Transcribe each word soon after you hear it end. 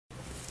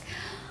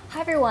Hi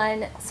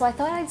everyone, so I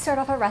thought I'd start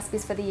off our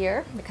recipes for the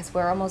year, because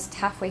we're almost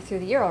halfway through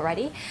the year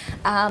already,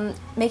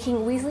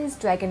 making Weasley's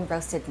Dragon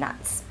Roasted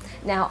Nuts.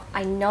 Now,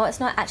 I know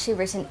it's not actually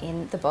written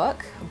in the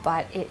book,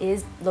 but it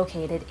is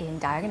located in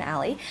Diagon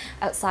Alley,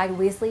 outside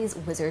Weasley's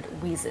Wizard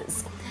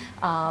Wheezes.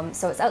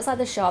 So it's outside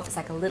the shop, it's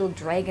like a little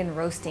dragon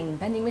roasting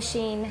vending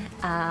machine,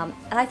 and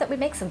I thought we'd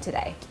make some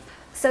today.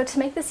 So to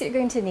make this, you're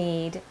going to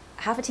need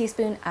half a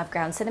teaspoon of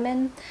ground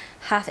cinnamon,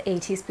 half a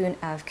teaspoon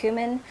of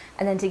cumin,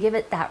 and then to give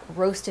it that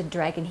roasted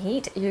dragon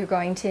heat, you're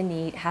going to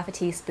need half a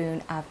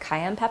teaspoon of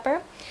cayenne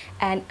pepper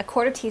and a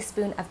quarter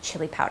teaspoon of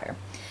chili powder.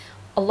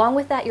 Along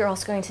with that, you're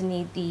also going to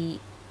need the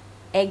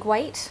egg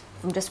white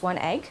from just one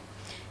egg.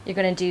 You're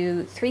going to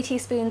do 3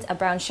 teaspoons of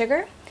brown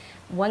sugar,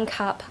 1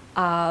 cup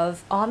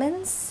of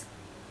almonds,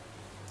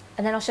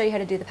 and then I'll show you how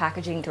to do the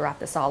packaging to wrap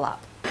this all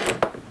up.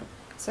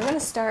 So I'm going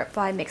to start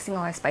by mixing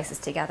all our spices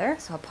together.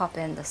 So I'll pop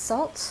in the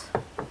salt,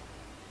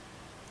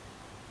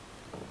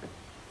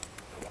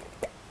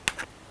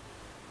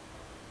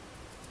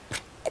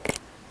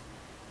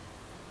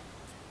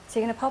 so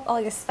you're going to pop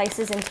all your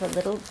spices into a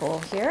little bowl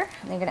here,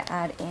 and then you're going to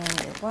add in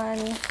your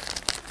 1,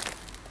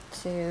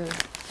 2,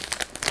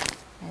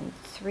 and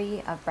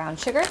 3 of brown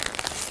sugar.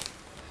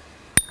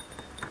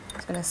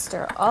 Just going to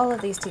stir all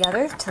of these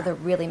together till they're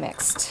really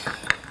mixed.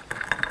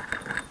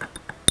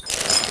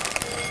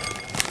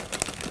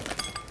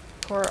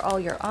 Pour all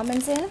your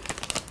almonds in. So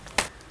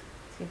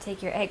you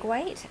take your egg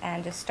white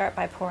and just start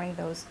by pouring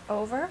those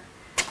over.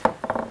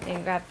 Then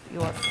you grab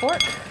your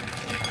fork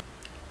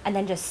and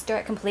then just stir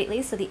it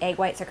completely so the egg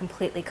whites are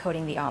completely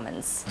coating the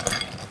almonds.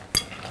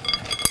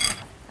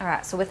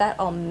 Alright, so with that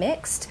all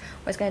mixed,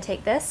 we're just going to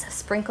take this,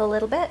 sprinkle a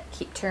little bit,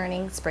 keep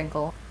turning,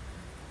 sprinkle.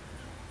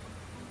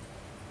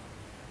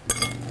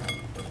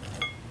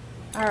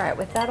 Alright,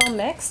 with that all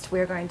mixed,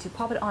 we're going to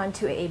pop it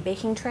onto a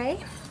baking tray.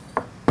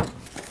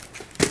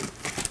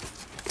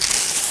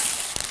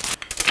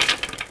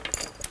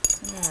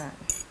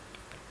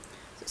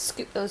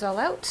 Scoop those all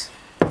out.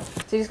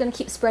 So you're just going to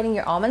keep spreading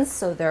your almonds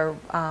so they're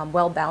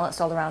well balanced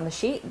all around the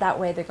sheet. That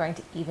way they're going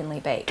to evenly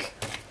bake.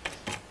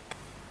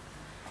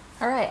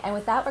 Alright, and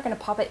with that we're going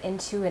to pop it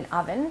into an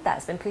oven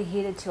that's been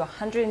preheated to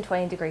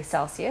 120 degrees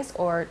Celsius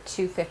or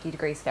 250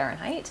 degrees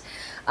Fahrenheit.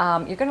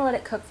 You're going to let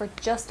it cook for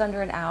just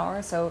under an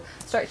hour, so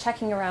start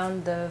checking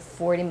around the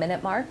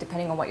 40-minute mark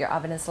depending on what your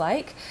oven is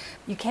like.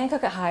 You can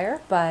cook it higher,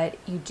 but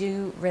you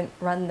do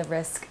run the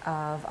risk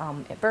of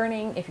it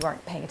burning if you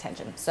aren't paying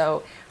attention.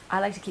 So I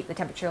like to keep the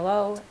temperature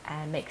low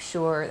and make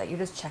sure that you're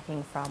just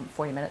checking from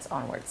 40 minutes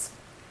onwards.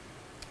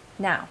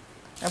 Now,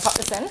 I'm going to pop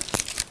this in.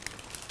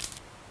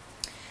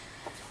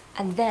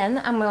 And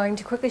then I'm going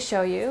to quickly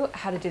show you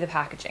how to do the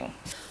packaging.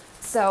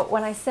 So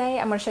when I say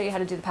I'm going to show you how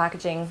to do the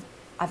packaging,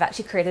 I've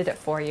actually created it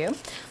for you.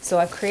 So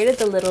I've created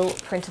the little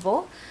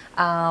printable.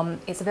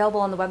 It's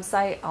available on the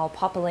website. I'll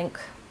pop a link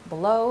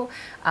below.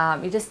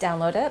 You just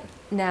download it.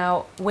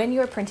 Now, when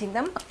you're printing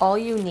them, all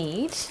you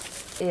need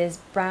is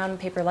brown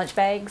paper lunch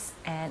bags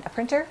and a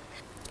printer.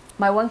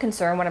 My one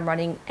concern when I'm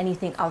running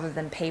anything other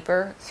than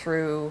paper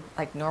through,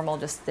 like normal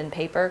just thin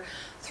paper,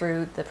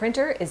 through the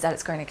printer is that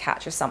it's going to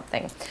catch or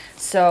something.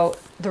 So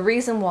the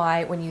reason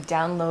why when you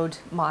download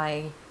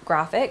my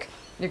graphic,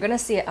 you're going to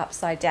see it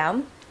upside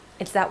down.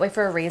 It's that way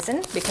for a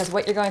reason, because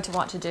what you're going to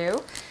want to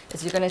do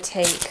is you're going to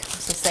take,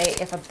 so say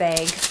if a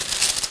bag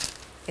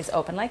is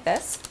open like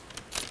this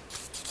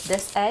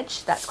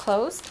edge that's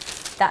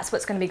closed, that's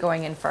what's going to be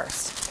going in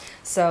first.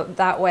 So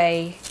that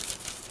way,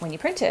 when you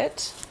print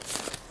it,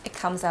 it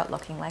comes out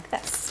looking like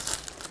this.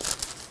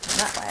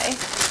 And that way.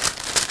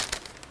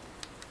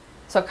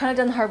 So I've kind of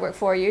done the hard work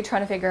for you,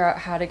 trying to figure out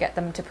how to get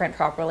them to print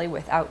properly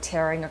without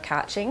tearing or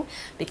catching.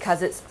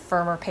 Because it's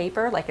firmer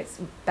paper, like it's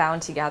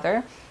bound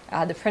together,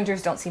 the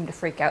printers don't seem to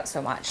freak out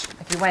so much.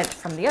 If you went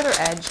from the other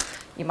edge,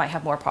 you might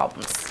have more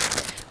problems.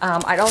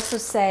 I'd also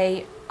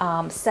say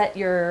set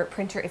your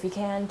printer, if you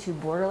can, to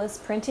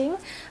borderless printing.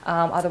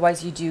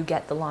 Otherwise you do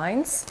get the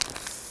lines.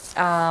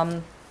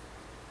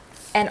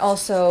 And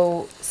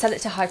also set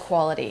it to high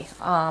quality.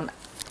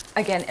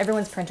 Again,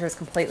 everyone's printer is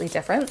completely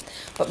different,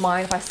 but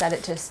mine, if I set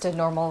it just to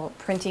normal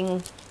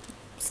printing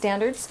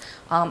standards,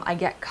 I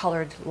get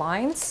colored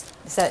lines.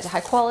 Set it to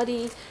high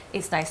quality,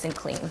 it's nice and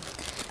clean.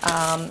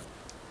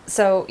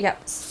 So yeah,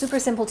 super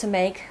simple to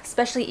make,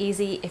 especially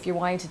easy if you're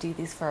wanting to do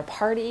these for a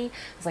party.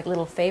 It's like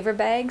little favor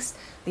bags.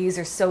 These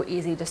are so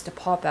easy just to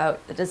pop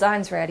out. The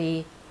design's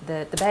ready,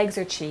 the bags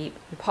are cheap,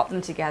 you pop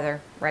them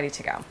together, ready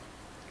to go.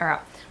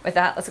 Alright, with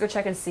that, let's go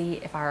check and see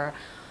if our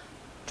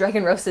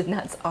dragon roasted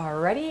nuts are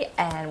ready,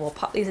 and we'll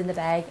pop these in the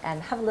bag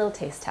and have a little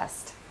taste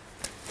test.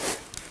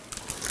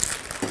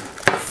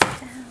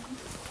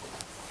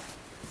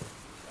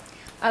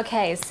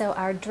 Okay, so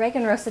our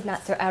dragon roasted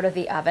nuts are out of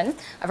the oven.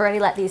 I've already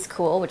let these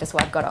cool, which is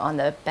why I've got it on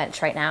the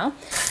bench right now.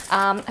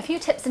 A few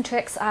tips and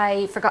tricks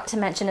I forgot to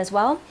mention as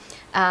well.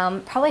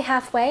 Probably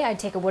halfway, I'd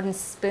take a wooden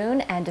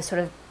spoon and just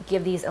sort of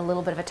give these a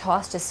little bit of a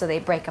toss just so they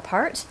break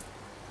apart.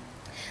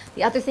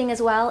 The other thing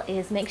as well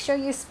is make sure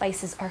your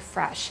spices are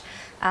fresh,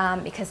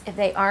 because if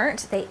they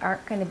aren't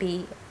going to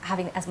be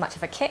having as much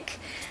of a kick.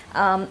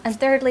 And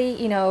thirdly,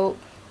 you know,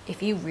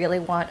 if you really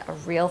want a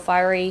real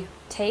fiery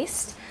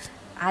taste,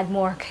 add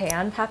more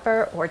cayenne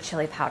pepper or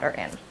chili powder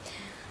in.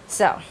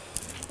 So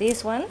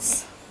these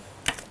ones,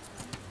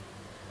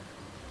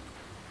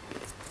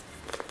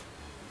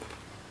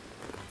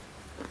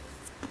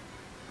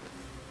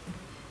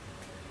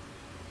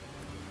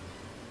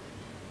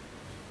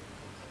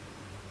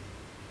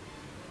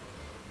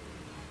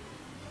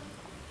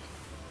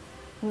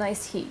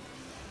 nice heat.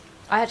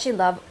 I actually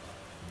love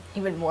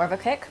even more of a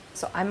kick,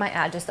 so I might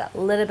add just that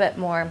little bit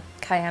more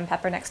cayenne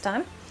pepper next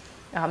time,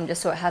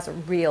 just so it has a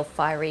real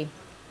fiery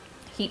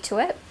heat to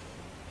it.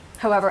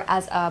 However,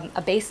 as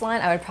a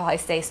baseline, I would probably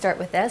say start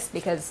with this,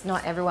 because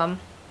not everyone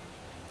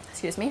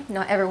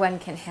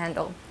can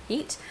handle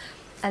heat,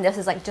 and this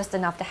is like just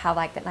enough to have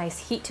like that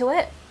nice heat to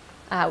it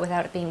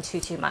without it being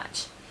too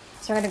much.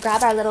 So we're going to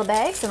grab our little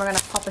bags and we're going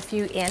to pop a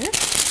few in.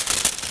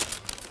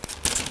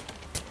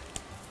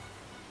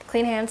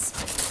 Clean hands.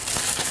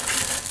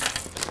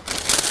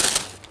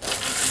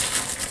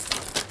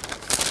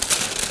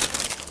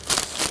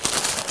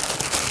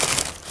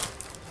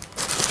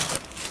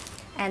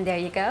 And there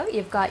you go,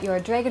 you've got your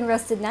dragon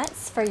roasted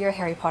nuts for your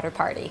Harry Potter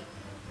party.